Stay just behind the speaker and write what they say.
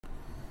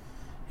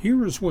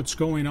Here's what's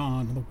going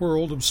on in the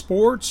world of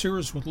sports.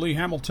 Here's what Lee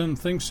Hamilton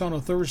thinks on a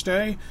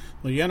Thursday.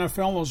 The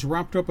NFL has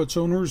wrapped up its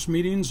owners'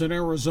 meetings in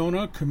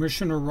Arizona.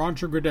 Commissioner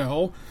Roger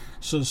Goodell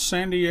says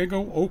San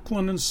Diego,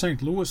 Oakland, and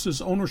St.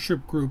 Louis's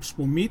ownership groups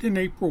will meet in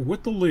April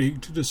with the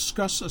league to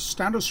discuss a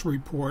status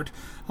report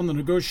on the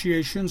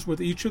negotiations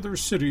with each of their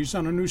cities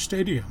on a new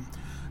stadium.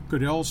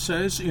 Goodell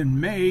says in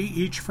May,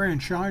 each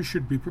franchise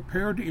should be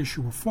prepared to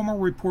issue a formal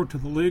report to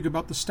the league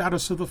about the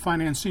status of the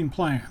financing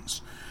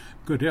plans.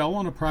 Goodell,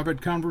 in a private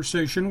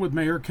conversation with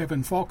Mayor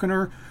Kevin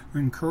Faulconer,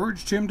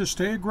 encouraged him to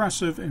stay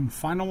aggressive in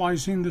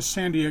finalizing the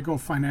San Diego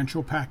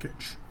financial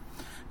package.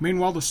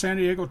 Meanwhile, the San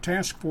Diego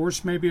task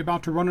force may be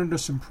about to run into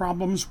some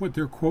problems with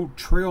their, quote,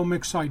 trail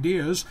mix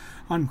ideas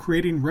on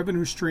creating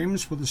revenue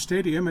streams for the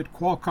stadium at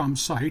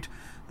Qualcomm's site.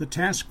 The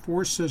task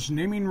force says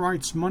naming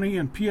rights money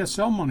and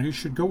PSL money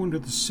should go into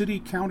the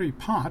city-county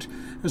pot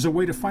as a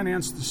way to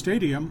finance the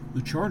stadium.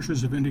 The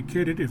Chargers have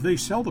indicated if they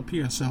sell the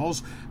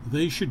PSLs,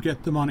 they should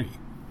get the money.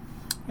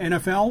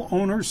 NFL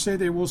owners say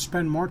they will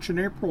spend March and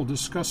April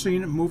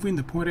discussing moving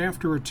the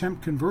point-after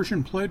attempt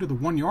conversion play to the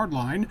 1-yard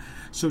line,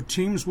 so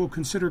teams will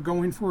consider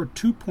going for a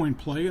 2-point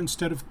play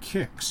instead of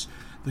kicks.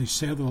 They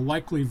say they'll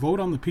likely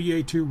vote on the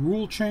PAT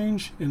rule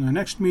change in the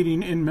next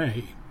meeting in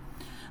May.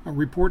 A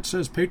report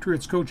says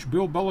Patriots coach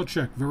Bill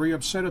Belichick very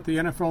upset at the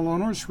NFL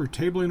owners for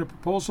tabling a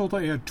proposal to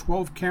add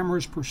 12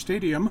 cameras per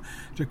stadium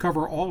to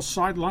cover all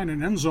sideline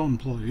and end zone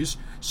plays,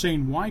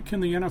 saying why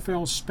can the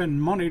NFL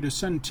spend money to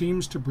send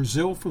teams to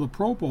Brazil for the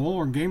Pro Bowl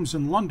or games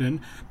in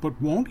London,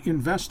 but won't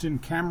invest in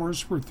cameras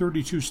for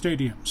 32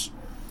 stadiums.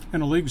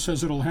 And the league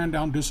says it'll hand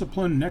down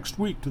discipline next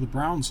week to the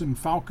Browns and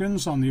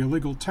Falcons on the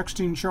illegal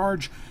texting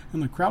charge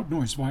and the crowd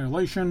noise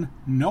violation.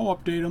 No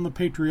update on the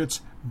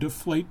Patriots'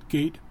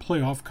 Deflategate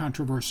playoff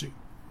controversy.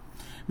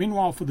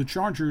 Meanwhile, for the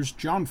Chargers,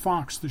 John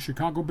Fox, the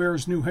Chicago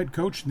Bears' new head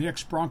coach and the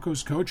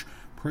ex-Broncos coach,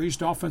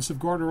 praised offensive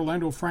guard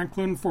Orlando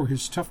Franklin for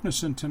his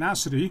toughness and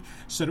tenacity,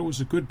 said it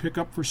was a good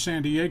pickup for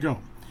San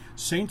Diego.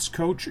 Saints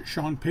coach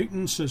Sean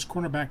Payton says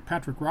cornerback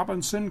Patrick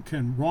Robinson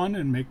can run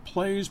and make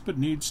plays but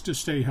needs to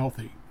stay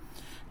healthy.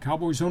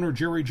 Cowboys owner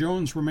Jerry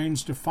Jones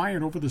remains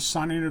defiant over the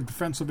signing of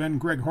defensive end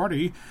Greg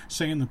Hardy,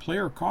 saying the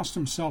player cost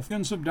himself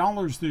millions of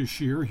dollars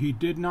this year. He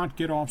did not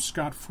get off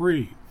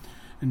scot-free.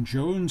 And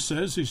Jones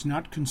says he's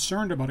not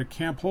concerned about a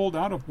camp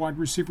holdout of wide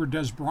receiver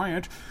Dez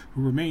Bryant,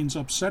 who remains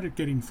upset at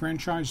getting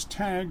franchise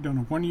tagged on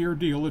a 1-year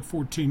deal at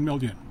 $14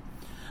 million.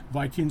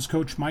 Vikings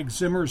coach Mike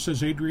Zimmer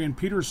says Adrian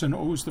Peterson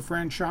owes the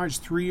franchise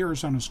 3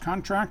 years on his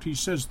contract. He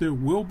says there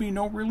will be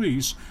no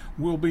release,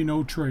 will be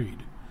no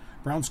trade.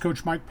 Browns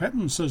coach Mike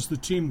Pettin says the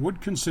team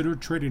would consider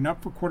trading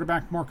up for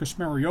quarterback Marcus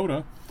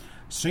Mariota.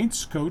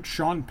 Saints coach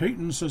Sean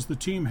Payton says the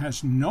team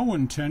has no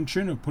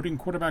intention of putting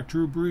quarterback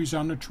Drew Brees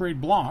on the trade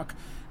block.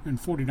 And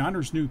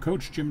 49ers new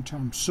coach Jim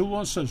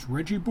Tomsula says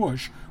Reggie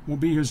Bush will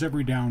be his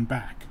every down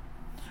back.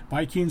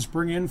 Vikings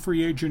bring in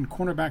free agent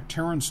cornerback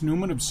Terrence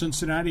Newman of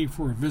Cincinnati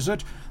for a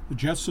visit. The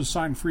Jets have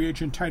signed free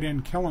agent tight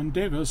end Kellen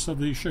Davis of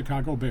the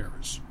Chicago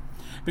Bears.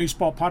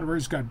 Baseball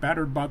Padres got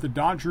battered by the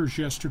Dodgers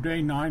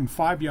yesterday,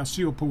 9-5.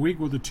 Yasiel Puig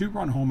with a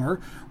 2-run homer.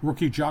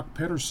 Rookie Jock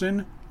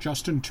Pederson,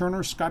 Justin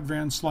Turner, Scott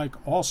Van Slyke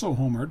also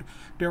homered.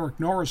 Derek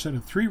Norris had a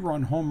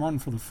 3-run home run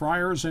for the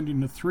Friars,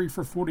 ending a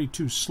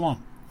 3-for-42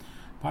 slump.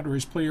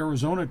 Padres play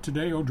Arizona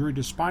today. Audrey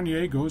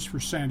Despaigne goes for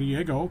San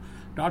Diego.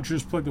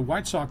 Dodgers play the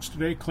White Sox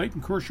today.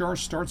 Clayton Kershaw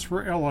starts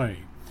for L.A.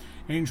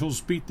 Angels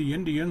beat the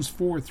Indians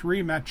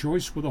 4-3. Matt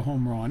Joyce with a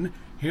home run.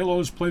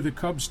 Halos play the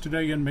Cubs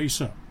today in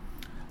Mesa.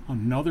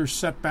 Another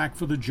setback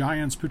for the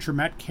Giants. Pitcher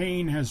Matt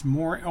Cain has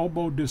more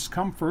elbow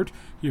discomfort.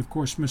 He, of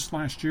course, missed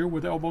last year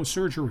with elbow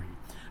surgery.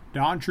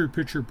 Dodger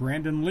pitcher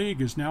Brandon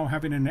League is now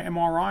having an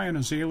MRI on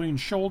his ailing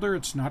shoulder.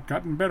 It's not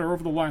gotten better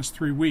over the last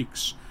 3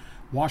 weeks.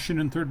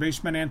 Washington third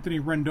baseman Anthony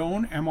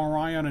Rendon,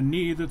 MRI on a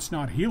knee that's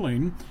not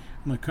healing.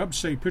 And the Cubs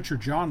say pitcher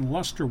John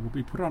Lester will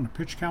be put on a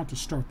pitch count to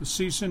start the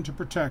season to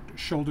protect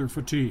shoulder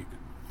fatigue.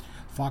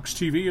 Fox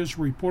TV has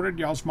reported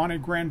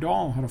Yasmani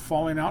Grandal had a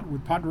falling out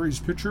with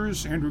Padres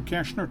pitchers Andrew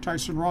Cashner,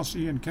 Tyson Ross,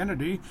 Ian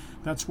Kennedy.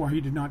 That's why he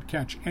did not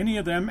catch any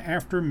of them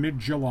after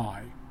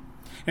mid-July.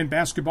 In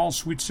basketball,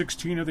 Sweet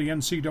 16 of the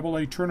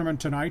NCAA tournament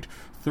tonight,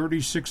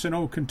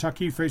 36-0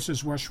 Kentucky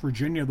faces West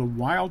Virginia. The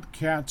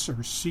Wildcats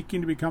are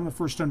seeking to become the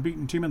first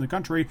unbeaten team in the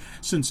country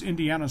since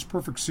Indiana's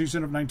perfect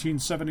season of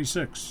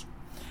 1976.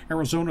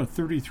 Arizona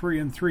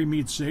 33-3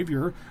 meets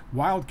Xavier.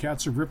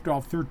 Wildcats have ripped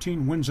off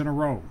 13 wins in a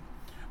row.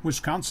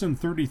 Wisconsin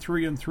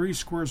 33-3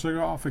 squares it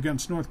off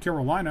against North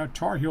Carolina.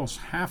 Tar Heels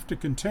have to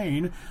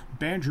contain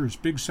Badgers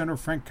big center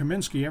Frank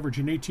Kaminsky,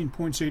 averaging 18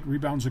 points, 8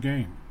 rebounds a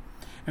game.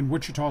 And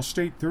Wichita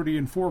State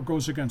 30-4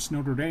 goes against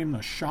Notre Dame.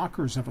 The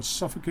Shockers have a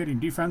suffocating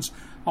defense,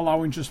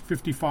 allowing just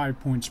 55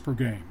 points per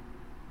game.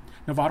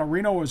 Nevada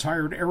Reno has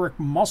hired Eric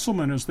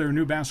Musselman as their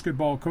new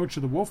basketball coach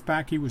of the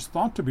Wolfpack. He was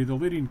thought to be the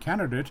leading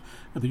candidate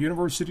at the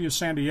University of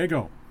San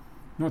Diego.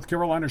 North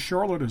Carolina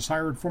Charlotte has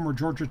hired former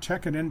Georgia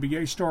Tech and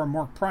NBA star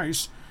Mark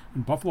Price,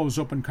 and Buffalo's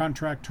open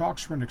contract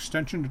talks for an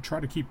extension to try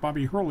to keep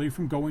Bobby Hurley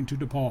from going to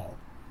DePaul.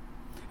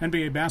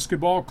 NBA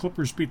basketball,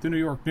 Clippers beat the New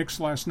York Knicks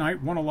last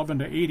night,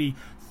 111-80.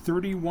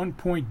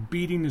 31-point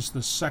beating is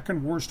the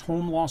second worst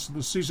home loss of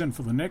the season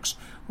for the Knicks.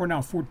 We're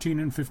now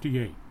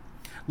 14-58.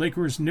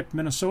 Lakers nipped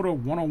Minnesota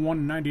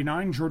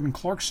 101-99. Jordan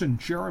Clarkson,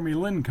 Jeremy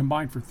Lin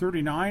combined for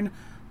 39.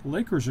 The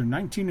Lakers are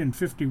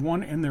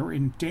 19-51, and they're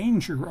in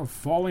danger of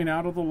falling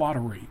out of the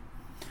lottery.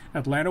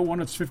 Atlanta won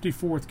its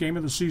 54th game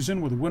of the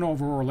season with a win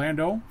over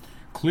Orlando.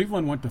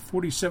 Cleveland went to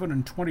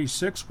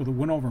 47-26 with a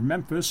win over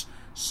Memphis.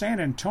 San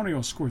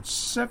Antonio scored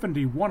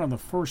 71 in the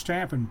first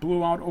half and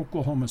blew out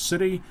Oklahoma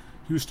City.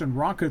 Houston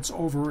Rockets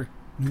over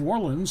New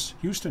Orleans.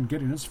 Houston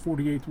getting its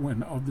 48th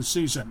win of the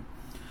season.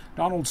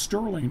 Donald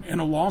Sterling, in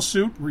a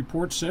lawsuit,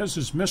 report says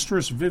his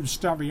mistress, Viv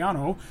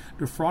Staviano,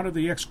 defrauded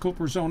the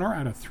ex-Clippers owner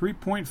out of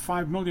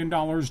 $3.5 million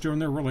during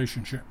their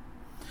relationship.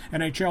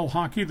 NHL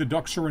hockey, the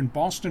Ducks are in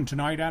Boston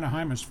tonight.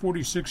 Anaheim is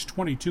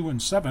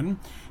 46-22-7.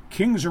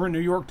 Kings are in New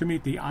York to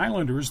meet the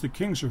Islanders. The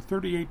Kings are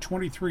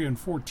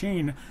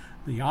 38-23-14.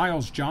 The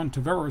Isles' John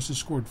Tavares has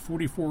scored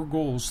 44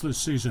 goals this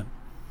season.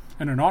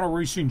 And in auto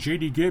racing,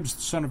 J.D. Gibbs,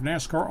 the son of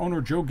NASCAR owner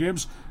Joe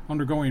Gibbs,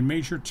 undergoing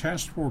major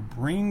tests for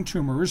brain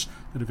tumors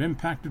that have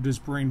impacted his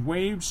brain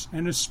waves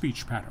and his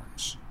speech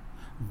patterns.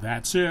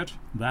 That's it.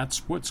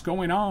 That's what's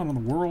going on in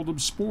the world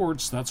of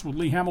sports. That's what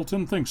Lee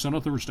Hamilton thinks on a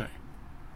Thursday.